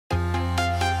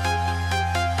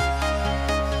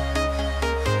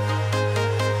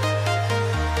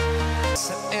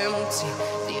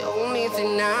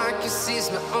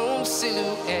my own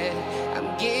silhouette.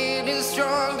 I'm getting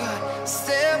stronger,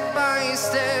 step by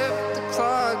step. The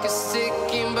clock is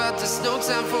ticking, but there's no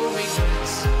time for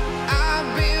regrets.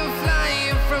 I've been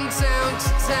flying from town to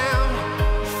town,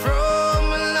 from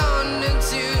London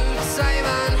to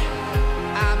Taiwan.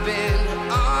 I've been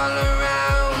all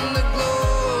around the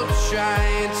globe,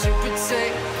 trying to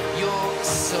protect your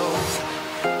soul.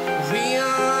 We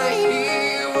are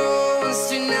heroes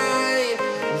tonight.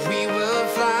 We will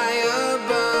fly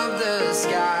above the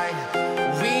sky.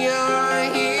 We are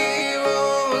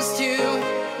heroes tonight.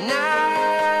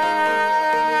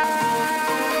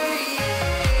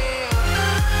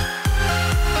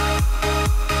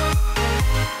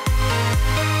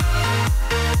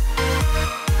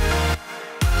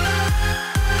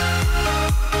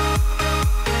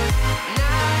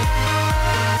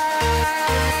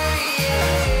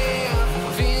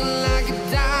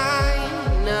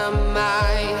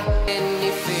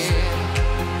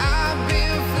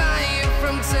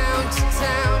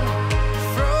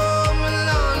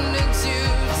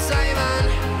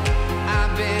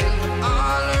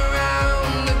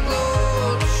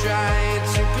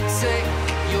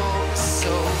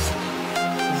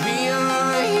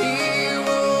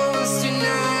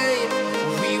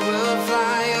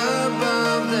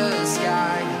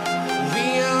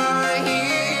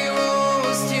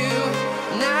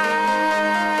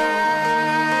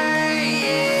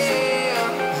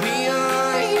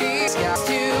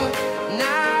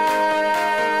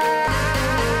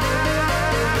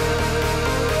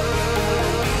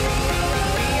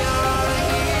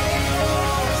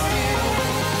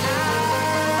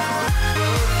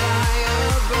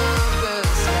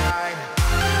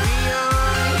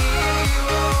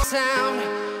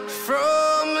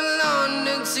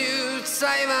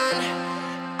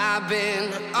 I've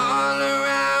been all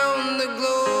around the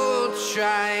globe,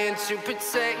 trying to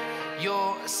protect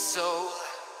your soul.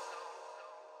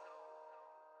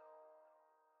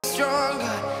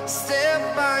 Stronger,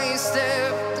 step by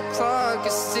step. The clock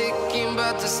is ticking,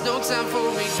 but there's no time for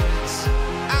regrets.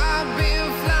 I've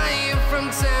been flying from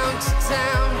town to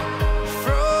town,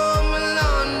 from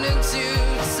London to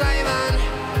Taiwan.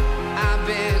 I've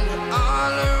been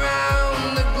all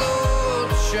around the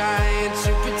globe, trying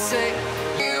to protect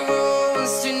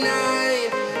heroes tonight.